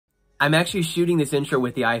I'm actually shooting this intro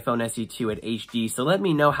with the iPhone SE2 at HD, so let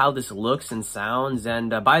me know how this looks and sounds.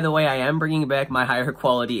 And by the way, I am bringing back my higher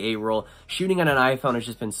quality A-roll. Shooting on an iPhone has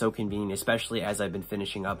just been so convenient, especially as I've been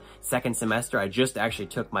finishing up second semester. I just actually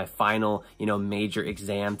took my final, major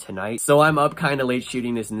exam tonight. So I'm up kind of late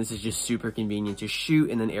shooting this, and this is just super convenient to shoot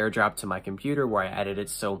and then airdrop to my computer where I edit it.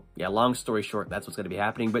 So yeah, long story short, that's what's going to be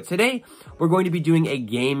happening. But today, we're going to be doing a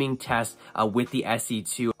gaming test with the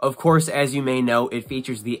SE2. Of course, as you may know, it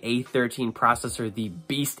features the A13 processor, the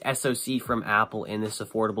Beast SoC from Apple in this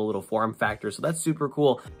affordable little form factor. So that's super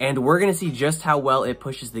cool. And we're going to see just how well it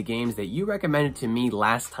pushes the games that you recommended to me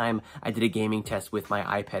last time I did a gaming test with my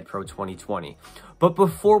iPad Pro 2020. But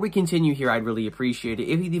before we continue here, I'd really appreciate it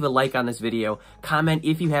if you leave a like on this video, comment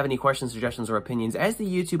if you have any questions, suggestions, or opinions, as the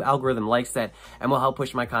YouTube algorithm likes that and will help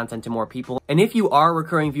push my content to more people. And if you are a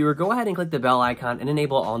recurring viewer, go ahead and click the bell icon and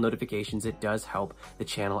enable all notifications. It does help the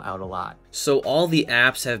channel out a lot. So all the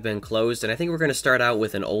apps have been closed, and I think we're going to start out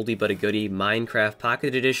with an oldie but a goodie, Minecraft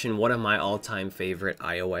Pocket Edition, one of my all-time favorite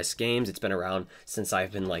iOS games. It's been around since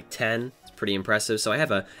I've been like 10. Pretty impressive. So I have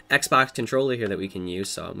a Xbox controller here that we can use,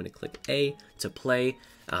 so I'm going to click A to play.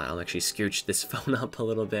 I'll actually scooch this phone up a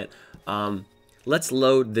little bit. Let's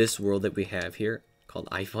load this world that we have here called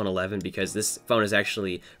iPhone 11, because this phone is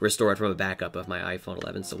actually restored from a backup of my iPhone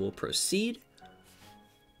 11. So we'll proceed.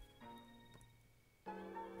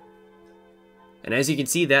 And as you can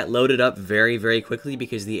see, that loaded up very, very quickly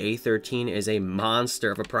because the A13 is a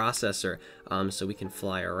monster of a processor. So we can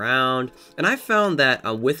fly around. And I found that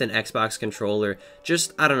with an Xbox controller,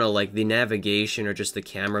 just, I don't know, like the navigation or just the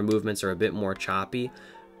camera movements are a bit more choppy.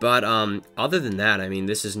 But other than that, I mean,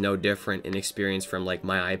 this is no different in experience from like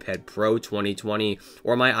my iPad Pro 2020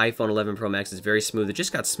 or my iPhone 11 Pro Max. It's very smooth. It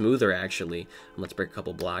just got smoother, actually. Let's break a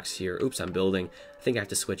couple blocks here. Oops, I'm building. I think I have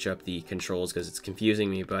to switch up the controls because it's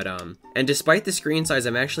confusing me. But and despite the screen size,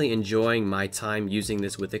 I'm actually enjoying my time using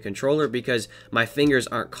this with the controller because my fingers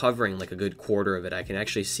aren't covering like a good quarter of it. I can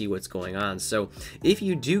actually see what's going on. So if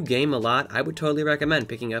you do game a lot, I would totally recommend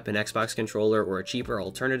picking up an Xbox controller or a cheaper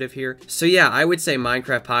alternative here. So yeah, I would say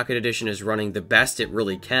Minecraft Pocket Edition is running the best it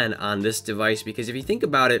really can on this device, because if you think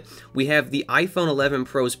about it, we have the iPhone 11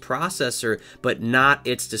 Pro's processor, but not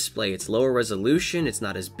its display. It's lower resolution, it's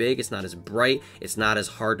not as big, it's not as bright, it's not as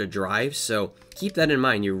hard to drive, so keep that in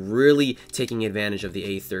mind. You're really taking advantage of the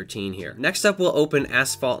A13 here. Next up, we'll open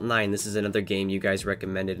Asphalt 9. This is another game you guys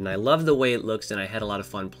recommended, and I love the way it looks, and I had a lot of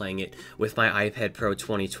fun playing it with my iPad Pro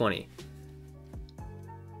 2020.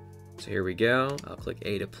 So here we go. I'll click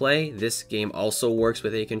A to play. This game also works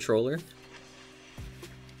with a controller.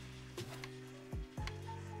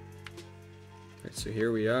 Alright, so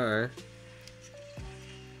here we are.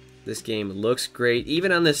 This game looks great.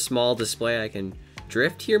 Even on this small display, I can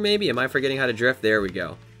drift here maybe? Am I forgetting how to drift? There we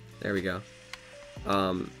go. There we go.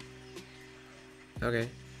 Okay.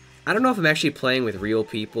 I don't know if I'm actually playing with real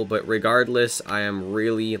people, but regardless, I am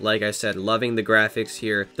really, like I said, loving the graphics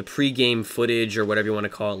here. The pre-game footage, or whatever you want to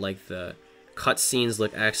call it, like the cutscenes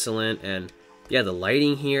look excellent, and yeah, the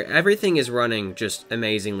lighting here, everything is running just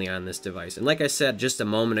amazingly on this device. And like I said just a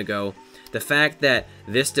moment ago, the fact that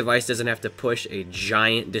this device doesn't have to push a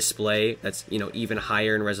giant display that's, even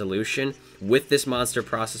higher in resolution with this monster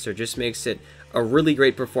processor just makes it a really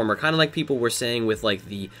great performer. Kind of like people were saying with like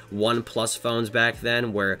the OnePlus phones back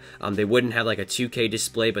then, where they wouldn't have like a 2K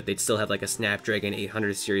display, but they'd still have like a Snapdragon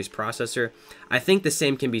 800 series processor. I think the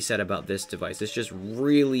same can be said about this device. It's just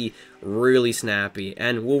really, really snappy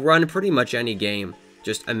and will run pretty much any game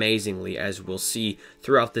just amazingly, as we'll see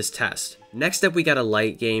throughout this test. Next up, we got a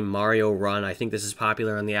light game, Mario Run. I think this is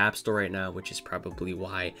popular on the App Store right now, which is probably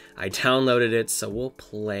why I downloaded it. So we'll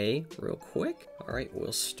play real quick. All right,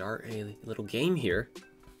 we'll start a little game here.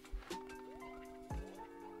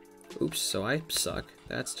 Oops, so I suck.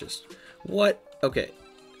 That's just... what? Okay.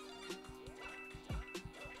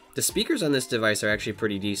 The speakers on this device are actually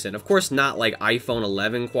pretty decent. Of course, not like iPhone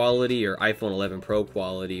 11 quality or iPhone 11 Pro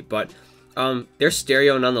quality, but they're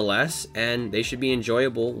stereo nonetheless, and they should be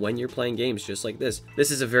enjoyable when you're playing games just like this. This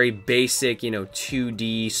is a very basic,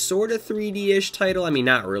 2D, sort of 3D-ish title. I mean,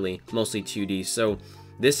 not really, mostly 2D, so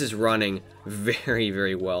this is running very,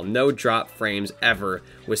 very well. No drop frames ever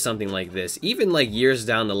with something like this. Even like years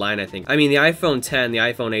down the line, I think. I mean, the iPhone 10, the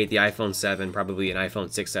iPhone 8, the iPhone 7, probably an iPhone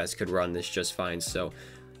 6s could run this just fine. So,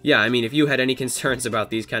 yeah, I mean, if you had any concerns about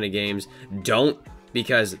these kind of games, don't,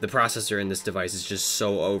 because the processor in this device is just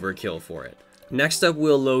so overkill for it. Next up,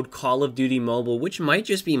 we'll load Call of Duty Mobile, which might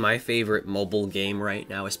just be my favorite mobile game right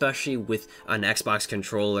now, especially with an Xbox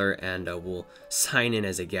controller, and we'll sign in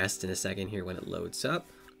as a guest in a second here when it loads up.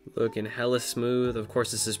 Looking hella smooth. Of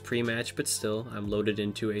course, this is pre-match, but still, I'm loaded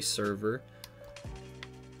into a server.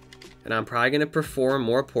 And I'm probably going to perform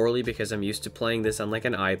more poorly because I'm used to playing this on like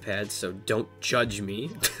an iPad, so don't judge me.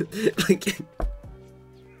 Like,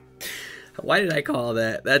 why did I call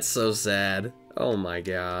that? That's so sad. Oh my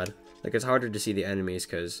god. Like, it's harder to see the enemies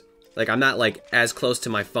because, like, I'm not like as close to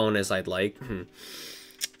my phone as I'd like.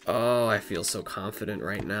 Oh, I feel so confident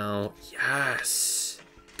right now. Yes.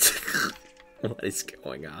 What is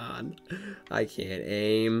going on? I can't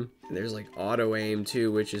aim. And there's like auto aim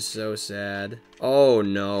too, which is so sad. Oh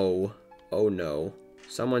no. Oh no.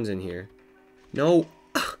 Someone's in here. No.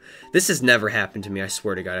 This has never happened to me, I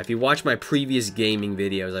swear to God. If you watch my previous gaming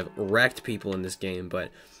videos, I've wrecked people in this game,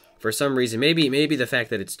 but for some reason, maybe the fact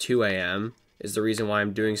that it's 2 a.m. is the reason why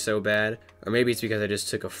I'm doing so bad. Or maybe it's because I just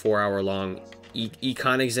took a 4-hour-long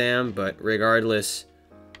econ exam, but regardless,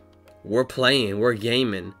 we're playing, we're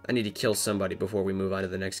gaming. I need to kill somebody before we move on to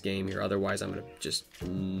the next game here. Otherwise, I'm going to just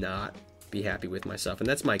not be happy with myself. And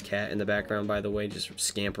that's my cat in the background, by the way, just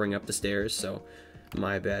scampering up the stairs. So,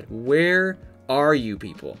 my bad. Where are you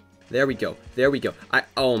people? There we go. There we go.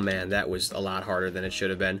 Oh, man, that was a lot harder than it should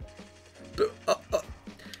have been.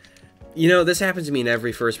 You know, this happens to me in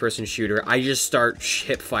every first-person shooter. I just start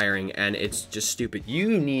hip firing, and it's just stupid.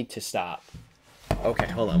 You need to stop. Okay,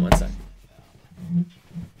 hold on one sec.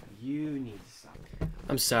 You need to stop.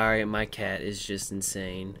 I'm sorry, my cat is just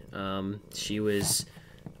insane. She was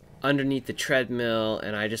underneath the treadmill,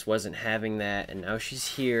 and I just wasn't having that, and now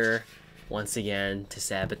she's here once again to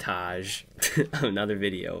sabotage another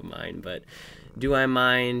video of mine. But do I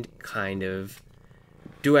mind? Kind of.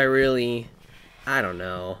 Do I really? I don't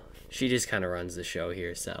know. She just kind of runs the show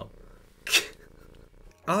here, so.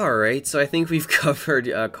 Alright, so I think we've covered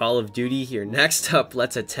Call of Duty here. Next up,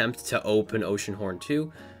 let's attempt to open Oceanhorn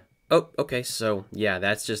 2. Oh, okay, so yeah,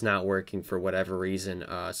 that's just not working for whatever reason,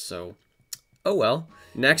 so oh well.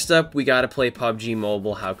 Next up, we gotta play PUBG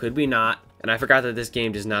Mobile. How could we not? And I forgot that this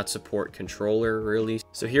game does not support controller, really.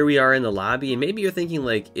 So here we are in the lobby, and maybe you're thinking,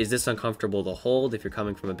 like, is this uncomfortable to hold if you're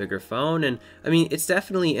coming from a bigger phone? And, I mean, it's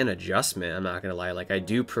definitely an adjustment, I'm not gonna lie. Like, I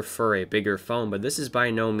do prefer a bigger phone, but this is by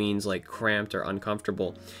no means, like, cramped or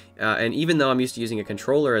uncomfortable. And even though I'm used to using a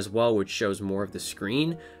controller as well, which shows more of the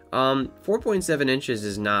screen, 4.7 inches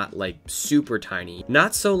is not, like, super tiny.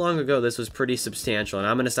 Not so long ago, this was pretty substantial, and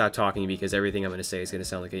I'm gonna stop talking because everything I'm gonna say is gonna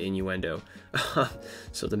sound like an innuendo.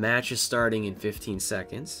 So the match is starting in 15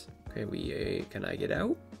 seconds. Okay, can I get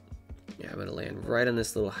out? Yeah, I'm gonna land right on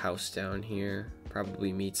this little house down here.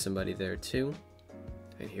 Probably meet somebody there, too.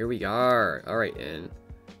 And here we are. Alright, and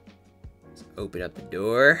let's open up the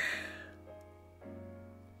door.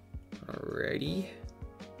 Alrighty.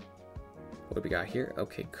 What do we got here?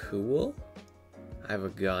 Okay, cool. I have a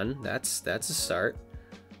gun. That's a start.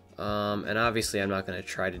 And obviously I'm not going to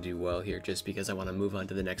try to do well here just because I want to move on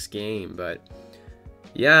to the next game. But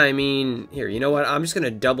yeah, I mean, here, you know what? I'm just going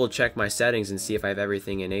to double check my settings and see if I have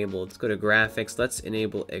everything enabled. Let's go to graphics. Let's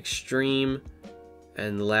enable extreme.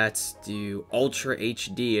 And let's do Ultra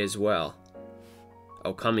HD as well.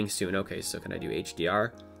 Oh, coming soon. Okay, so can I do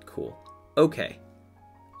HDR? Cool. Okay.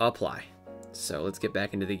 Apply. So let's get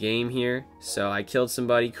back into the game here. So I killed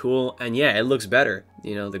somebody, cool, and yeah, it looks better.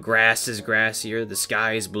 You know, the grass is grassier, the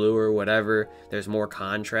sky is bluer, whatever. There's more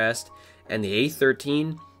contrast, and the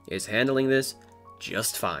A13 is handling this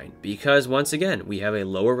just fine. Because once again, we have a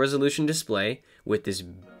lower resolution display with this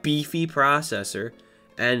beefy processor,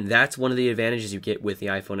 and that's one of the advantages you get with the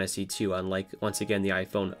iPhone SE 2. Unlike, once again, the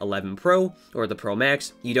iPhone 11 Pro or the Pro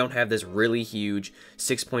Max, you don't have this really huge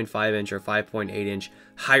 6.5 inch or 5.8 inch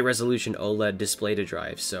high-resolution OLED display to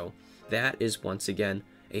drive. So that is, once again,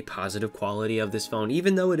 a positive quality of this phone,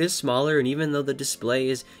 even though it is smaller and even though the display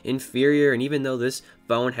is inferior and even though this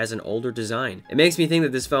phone has an older design. It makes me think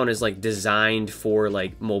that this phone is like designed for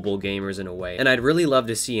like mobile gamers in a way. And I'd really love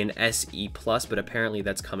to see an SE Plus, but apparently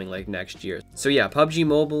that's coming like next year. So yeah, PUBG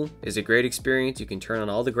Mobile is a great experience. You can turn on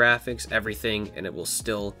all the graphics, everything, and it will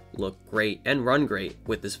still look great and run great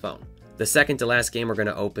with this phone. The second to last game we're going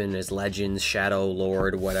to open is Legends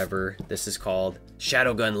Shadowlord, whatever this is called.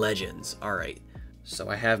 Shadowgun Legends. Alright. So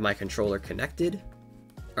I have my controller connected.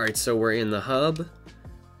 Alright, so we're in the hub.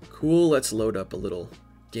 Cool, let's load up a little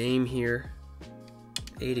game here.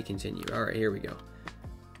 A to continue. Alright, here we go.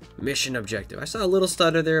 Mission objective. I saw a little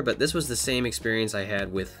stutter there, but this was the same experience I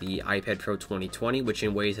had with the iPad Pro 2020, which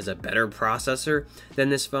in ways has a better processor than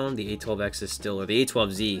this phone. The A12X is still, or the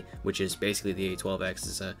A12Z, which is basically the A12X,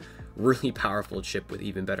 is a really powerful chip with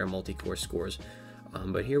even better multi-core scores.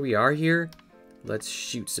 But here we are here. Let's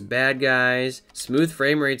shoot some bad guys. Smooth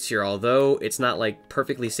frame rates here, although it's not like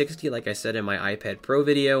perfectly 60 like I said in my iPad Pro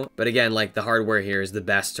video. But again, like the hardware here is the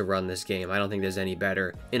best to run this game. I don't think there's any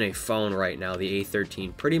better in a phone right now. The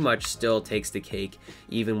A13 pretty much still takes the cake,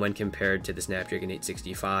 even when compared to the Snapdragon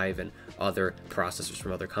 865 and other processors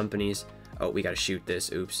from other companies. Oh, we gotta shoot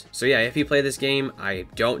this, oops. So yeah, if you play this game, I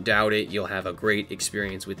don't doubt it, you'll have a great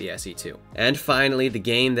experience with the SE2. And finally, the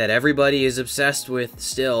game that everybody is obsessed with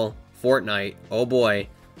still, Fortnite. Oh boy,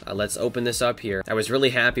 let's open this up here. I was really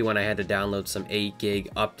happy when I had to download some 8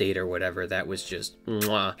 gig update or whatever. That was just,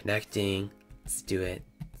 mwah. Connecting, let's do it.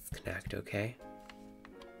 Let's connect, okay?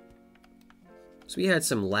 So we had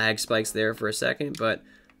some lag spikes there for a second, but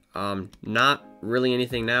not really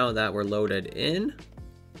anything now that we're loaded in.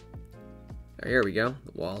 Here we go.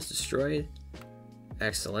 The wall's destroyed.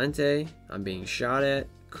 Excelente. I'm being shot at.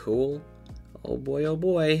 Cool. Oh boy, oh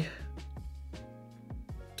boy.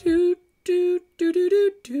 Do, do, do, do,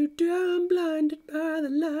 do, do, do. I'm blinded by the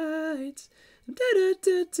lights. Da, da,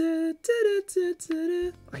 da, da, da, da, da,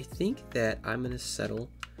 da. I think that I'm gonna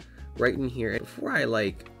settle right in here. Before I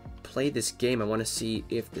like play this game, I want to see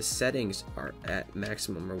if the settings are at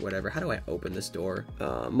maximum or whatever. How do I open this door?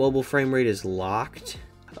 Mobile frame rate is locked.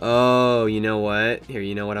 Oh, you know what? Here,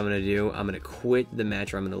 you know what I'm gonna do? I'm gonna quit the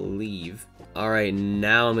match, or I'm gonna leave. Alright,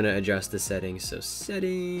 now I'm gonna adjust the settings. So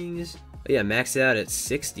settings. Oh, yeah, max it out at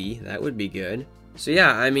 60. That would be good. So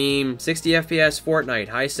yeah, I mean, 60 FPS Fortnite,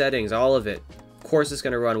 high settings, all of it. Of course it's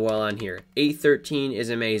gonna run well on here. 813 is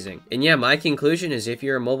amazing. And yeah, my conclusion is if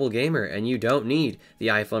you're a mobile gamer and you don't need the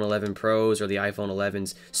iPhone 11 Pros or the iPhone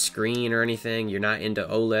 11's screen or anything, you're not into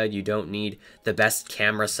OLED, you don't need the best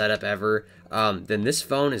camera setup ever, then this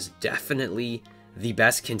phone is definitely the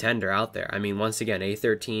best contender out there. I mean, once again,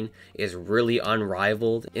 A13 is really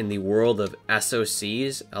unrivaled in the world of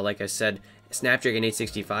SoCs. Like I said, Snapdragon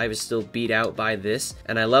 865 is still beat out by this,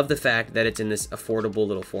 and I love the fact that it's in this affordable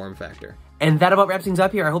little form factor. And that about wraps things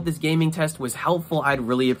up here. I hope this gaming test was helpful. I'd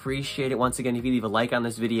really appreciate it. Once again, if you leave a like on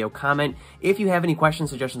this video, comment if you have any questions,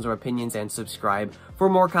 suggestions, or opinions, and subscribe for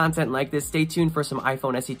more content like this. Stay tuned for some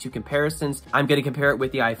iPhone SE2 comparisons. I'm going to compare it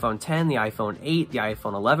with the iPhone 10, the iPhone 8, the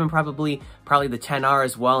iPhone 11 probably the 10R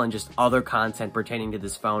as well, and just other content pertaining to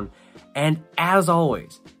this phone. And as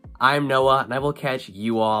always, I'm Noah, and I will catch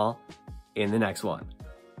you all in the next one.